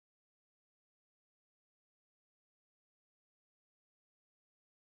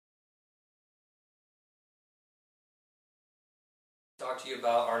Talk to you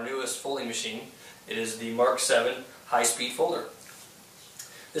about our newest folding machine. It is the Mark VII high-speed folder.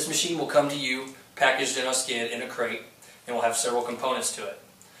 This machine will come to you packaged in a skid in a crate and will have several components to it.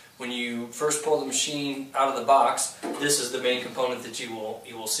 When you first pull the machine out of the box, this is the main component that you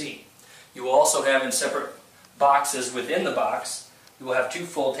will see. You will also have in separate boxes within the box, you will have two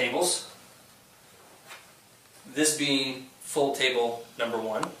fold tables. This being fold table number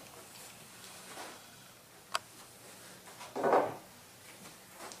 1.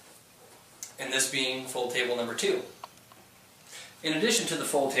 And this being fold table number 2. In addition to the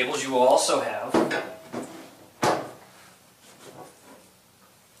fold tables, you will also have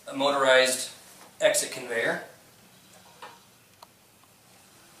a motorized exit conveyor,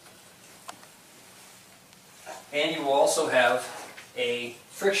 and you will also have a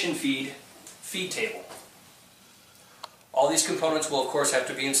friction feed table. All these components will of course have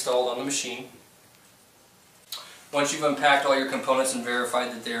to be installed on the machine. Once you've unpacked all your components and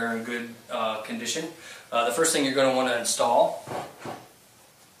verified that they're in good condition, the first thing you're going to want to install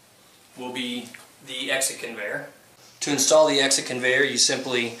will be the exit conveyor. To install the exit conveyor, you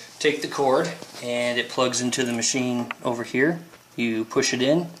simply take the cord and it plugs into the machine over here. You push it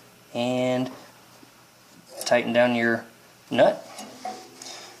in and tighten down your nut.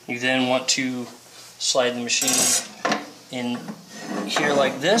 You then want to slide the machine in here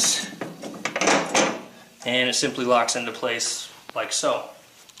like this, and it simply locks into place like so.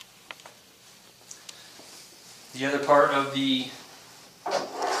 The other part of the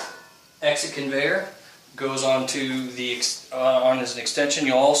exit conveyor goes onto on as an extension.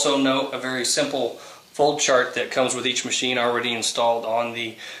 You'll also note a very simple fold chart that comes with each machine already installed on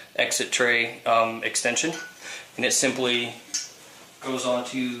the exit tray extension, and it simply goes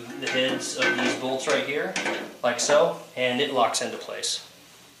onto the heads of these bolts right here like so, and it locks into place.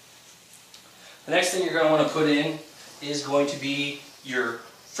 The next thing you're going to want to put in is going to be your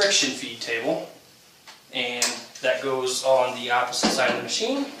friction feed table, and that goes on the opposite side of the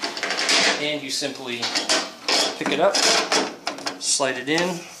machine, and you simply pick it up, slide it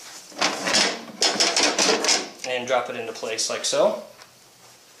in, and drop it into place like so.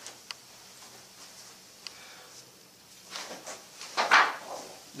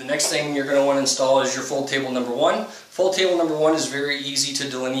 The next thing you're going to want to install is your fold table number 1. Fold table number 1 is very easy to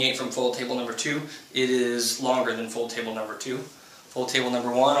delineate from fold table number 2. It is longer than fold table number 2. Fold table number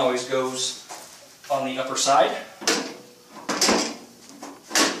 1 always goes on the upper side,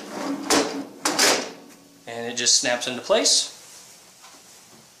 and it just snaps into place.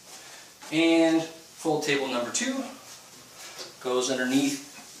 And fold table number 2 goes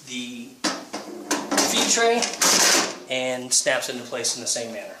underneath the feed tray and snaps into place in the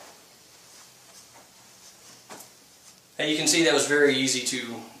same manner. And you can see that was very easy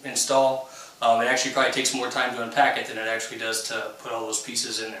to install. It actually probably takes more time to unpack it than it actually does to put all those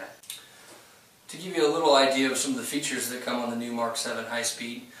pieces in there. To give you a little idea of some of the features that come on the new Mark VII High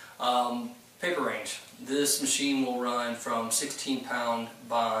Speed, paper range. This machine will run from 16-pound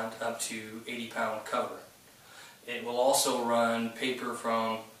bond up to 80-pound cover. It will also run paper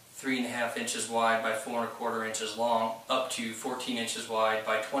from 3.5 inches wide by 4.25 inches long up to 14 inches wide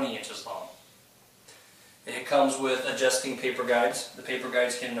by 20 inches long. It comes with adjusting paper guides. The paper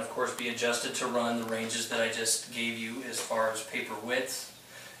guides can of course be adjusted to run the ranges that I just gave you as far as paper width,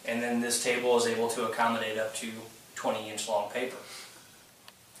 and then this table is able to accommodate up to 20-inch long paper.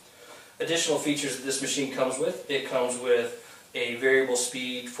 Additional features that this machine comes with: it comes with a variable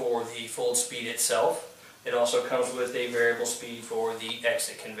speed for the fold speed itself. It also comes with a variable speed for the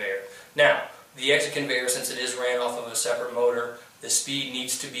exit conveyor. Now, the exit conveyor, since it is ran off of a separate motor, the speed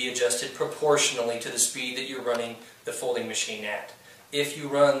needs to be adjusted proportionally to the speed that you're running the folding machine at. If you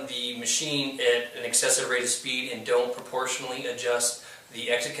run the machine at an excessive rate of speed and don't proportionally adjust the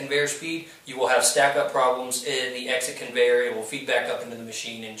exit conveyor speed, you will have stack-up problems in the exit conveyor. It will feed back up into the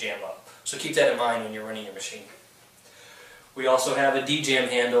machine and jam up. So keep that in mind when you're running your machine. We also have a D-jam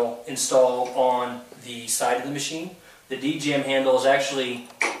handle installed on the side of the machine. The D-jam handle is actually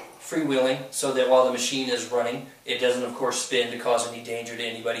freewheeling, so that while the machine is running, it doesn't of course spin to cause any danger to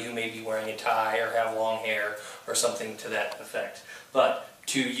anybody who may be wearing a tie or have long hair or something to that effect. But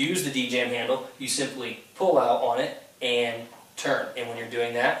to use the D-jam handle, you simply pull out on it and turn, and when you're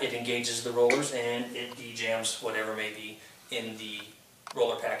doing that, it engages the rollers and it D-jams whatever may be in the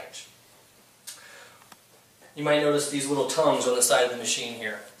roller package. You might notice these little tongues on the side of the machine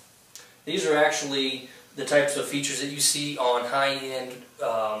here. These are actually the types of features that you see on high-end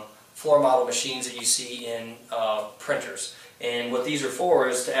floor model machines that you see in printers. And what these are for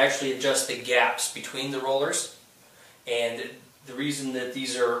is to actually adjust the gaps between the rollers. And the reason that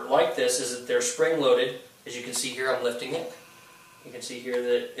these are like this is that they're spring-loaded. As you can see here, I'm lifting it. You can see here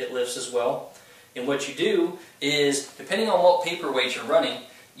that it lifts as well. And what you do is, depending on what paper weight you're running,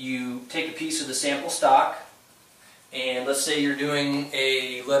 you take a piece of the sample stock, and let's say you're doing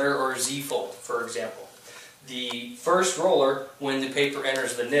a letter or Z fold, for example. The first roller, when the paper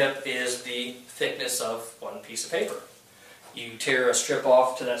enters the nip, is the thickness of one piece of paper. You tear a strip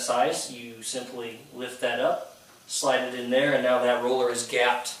off to that size, you simply lift that up, slide it in there, and now that roller is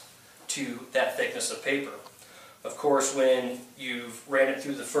gapped to that thickness of paper. Of course, when you've ran it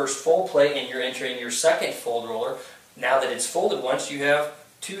through the first fold plate and you're entering your second fold roller, now that it's folded once, you have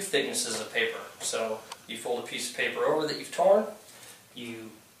two thicknesses of paper. So you fold a piece of paper over that you've torn, you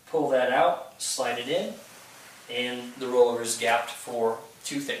pull that out, slide it in, and the roller is gapped for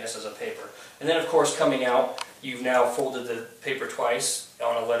two thicknesses of paper. And then of course coming out, you've now folded the paper twice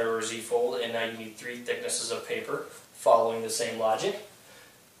on a letter or Z fold, and now you need three thicknesses of paper following the same logic.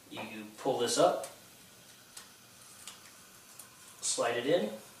 You pull this up, slide it in,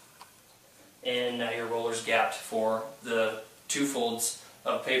 and now your roller's gapped for the two folds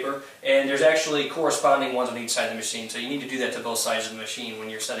of paper. And there's actually corresponding ones on each side of the machine, so you need to do that to both sides of the machine when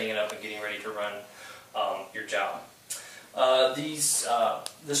you're setting it up and getting ready to run your job. This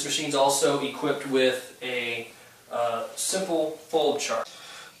machine's also equipped with a simple fold chart.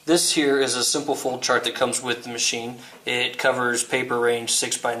 This here is a simple fold chart that comes with the machine. It covers paper range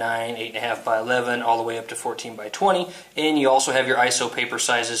 6 by 9, 8.5 by 11, all the way up to 14 by 20, and you also have your ISO paper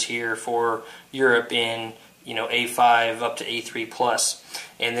sizes here for Europe in A5 up to A3 plus.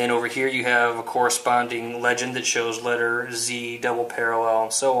 And then over here you have a corresponding legend that shows letter Z, double parallel,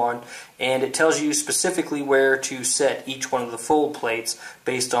 and so on. And it tells you specifically where to set each one of the fold plates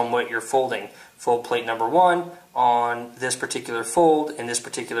based on what you're folding. Fold plate number 1 on this particular fold in this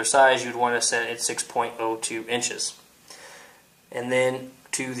particular size, you'd want to set at 6.02 inches. And then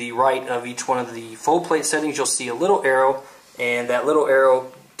to the right of each one of the fold plate settings, you'll see a little arrow, and that little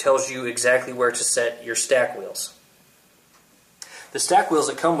arrow tells you exactly where to set your stack wheels. The stack wheels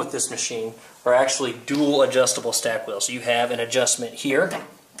that come with this machine are actually dual adjustable stack wheels. You have an adjustment here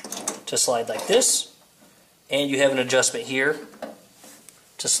to slide like this, and you have an adjustment here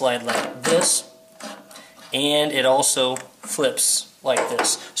to slide like this, and it also flips like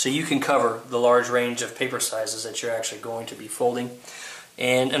this. So you can cover the large range of paper sizes that you're actually going to be folding.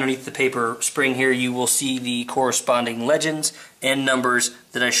 And underneath the paper spring here, you will see the corresponding legends and numbers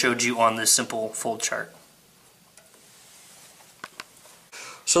that I showed you on this simple fold chart.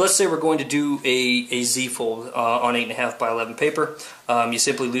 So let's say we're going to do a Z fold on 8.5 by 11 paper. You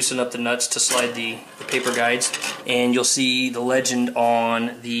simply loosen up the nuts to slide the paper guides, and you'll see the legend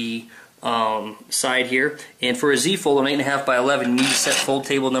on the side here. And for a Z fold on 8.5 by 11, you need to set fold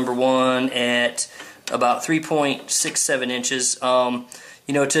table number 1 at about 3.67 inches.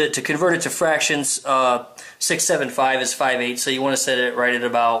 To convert it to fractions, 675 is 5/8, so you want to set it right at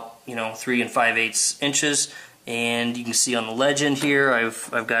about 3 5/8 inches. And you can see on the legend here,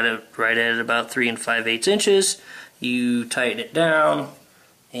 I've got it right at about 3 5/8 inches. You tighten it down,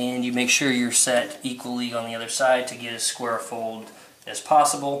 and you make sure you're set equally on the other side to get as square a fold as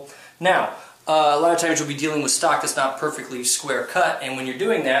possible. Now, a lot of times you'll be dealing with stock that's not perfectly square cut, and when you're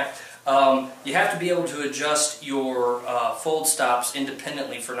doing that, you have to be able to adjust your fold stops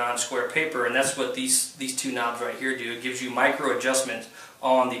independently for non-square paper, and that's what these two knobs right here do. It gives you micro adjustment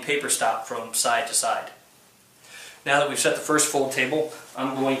on the paper stop from side to side. Now that we've set the first fold table,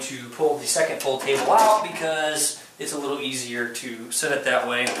 I'm going to pull the second fold table out because it's a little easier to set it that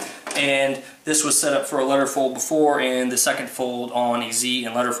way. And this was set up for a letter fold before, and the second fold on a Z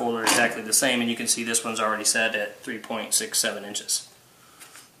and letter fold are exactly the same, and you can see this one's already set at 3.67 inches.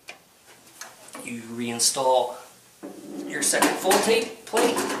 You reinstall your second fold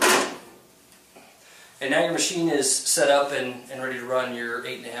plate, and now your machine is set up and ready to run your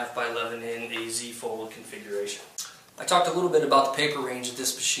 8.5 by 11 in a Z fold configuration. I talked a little bit about the paper range that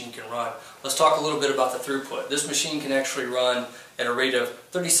this machine can run. Let's talk a little bit about the throughput. This machine can actually run at a rate of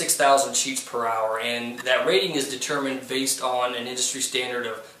 36,000 sheets per hour, and that rating is determined based on an industry standard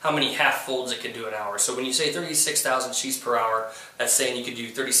of how many half folds it can do an hour. So when you say 36,000 sheets per hour, that's saying you could do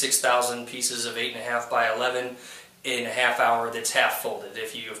 36,000 pieces of 8.5 by 11 in a half hour that's half folded.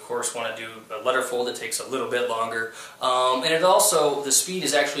 If you, of course, want to do a letter fold, it takes a little bit longer. And it also, the speed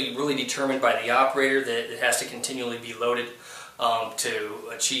is actually really determined by the operator, that it has to continually be loaded to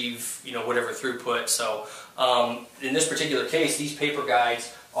achieve, whatever throughput. So in this particular case, these paper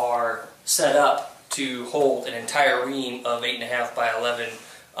guides are set up to hold an entire ream of 8.5 by 11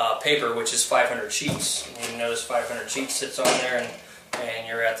 paper, which is 500 sheets. And you notice 500 sheets sits on there, and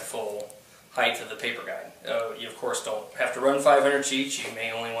you're at the full height of the paper guide. You of course don't have to run 500 sheets. You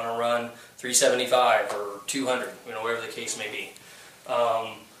may only want to run 375 or 200, whatever the case may be.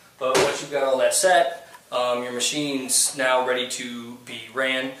 But once you've got all that set, your machine's now ready to be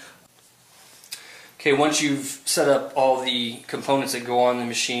ran. Okay, once you've set up all the components that go on the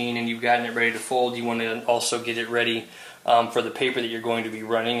machine and you've gotten it ready to fold, you want to also get it ready for the paper that you're going to be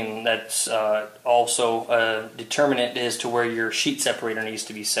running, and that's also a determinant as to where your sheet separator needs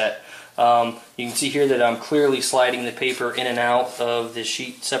to be set. You can see here that I'm clearly sliding the paper in and out of the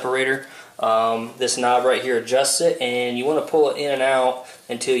sheet separator. This knob right here adjusts it, and you want to pull it in and out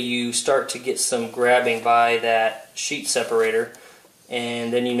until you start to get some grabbing by that sheet separator,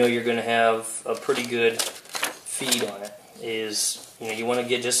 and then you know you're going to have a pretty good feed on it. You want to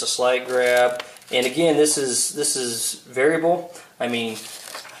get just a slight grab, and again, this is variable. I mean,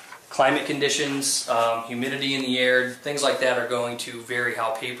 climate conditions, humidity in the air, things like that are going to vary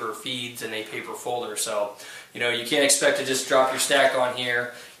how paper feeds in a paper folder. So, you can't expect to just drop your stack on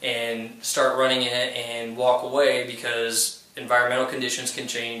here and start running it and walk away, because environmental conditions can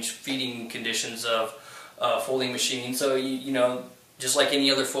change, feeding conditions of folding machine. So, just like any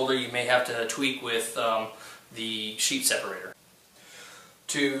other folder, you may have to tweak with the sheet separator.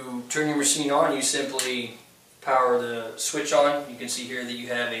 To turn your machine on, you simply power the switch on. You can see here that you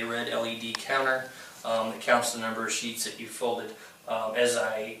have a red LED counter that counts the number of sheets that you folded. As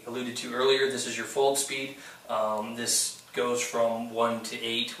I alluded to earlier, this is your fold speed. This goes from 1 to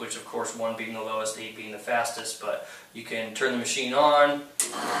 8, which of course 1 being the lowest, 8 being the fastest, but you can turn the machine on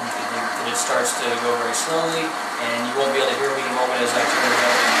and it starts to go very slowly, and you won't be able to hear me in a moment as I turn it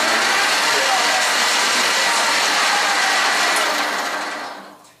on.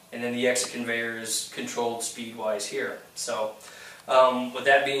 And then the exit conveyor is controlled speed-wise here. So, with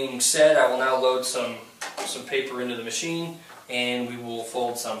that being said, I will now load some paper into the machine, and we will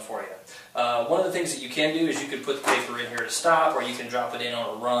fold some for you. One of the things that you can do is you can put the paper in here to stop, or you can drop it in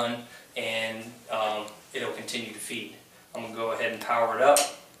on a run, and it'll continue to feed. I'm going to go ahead and power it up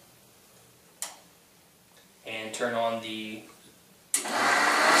and turn on the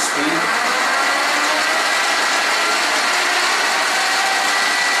speed.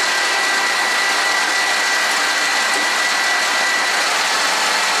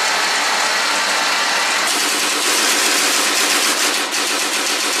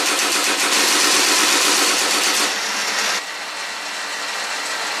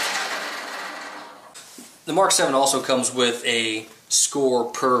 The Mark VII also comes with a score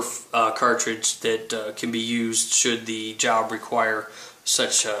perf cartridge that can be used should the job require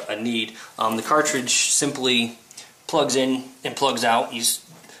such a need. The cartridge simply plugs in and plugs out. You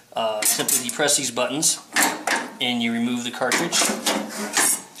simply depress these buttons and you remove the cartridge.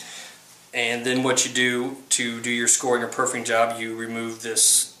 And then what you do to do your scoring or perfing job, you remove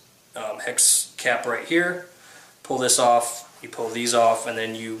this hex cap right here, pull this off, you pull these off, and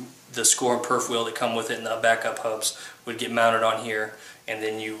then the score and perf wheel that come with it and the backup hubs would get mounted on here, and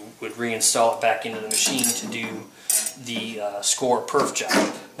then you would reinstall it back into the machine to do the score or perf job.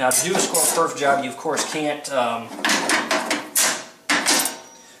 Now, to do a score or perf job, you of course can't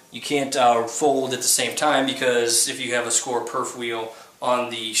fold at the same time, because if you have a score or perf wheel on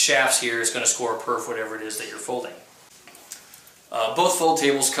the shafts here, it's going to score or perf whatever it is that you're folding. Both fold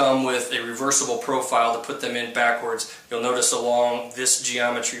tables come with a reversible profile to put them in backwards. You'll notice along this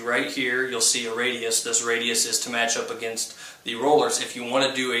geometry right here, you'll see a radius. This radius is to match up against the rollers. If you want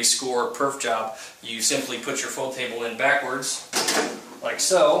to do a score or perf job, you simply put your fold table in backwards, like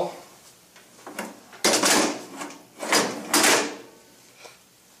so.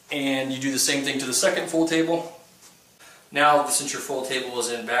 And you do the same thing to the second fold table. Now, since your fold table is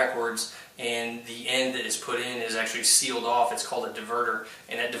in backwards, and the end that is put in is actually sealed off, it's called a diverter,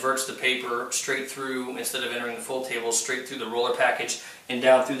 and it diverts the paper straight through, instead of entering the fold table, straight through the roller package and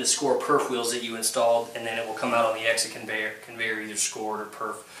down through the score perf wheels that you installed, and then it will come out on the exit conveyor either scored or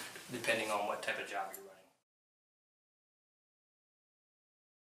perf, depending on what type of job you're running.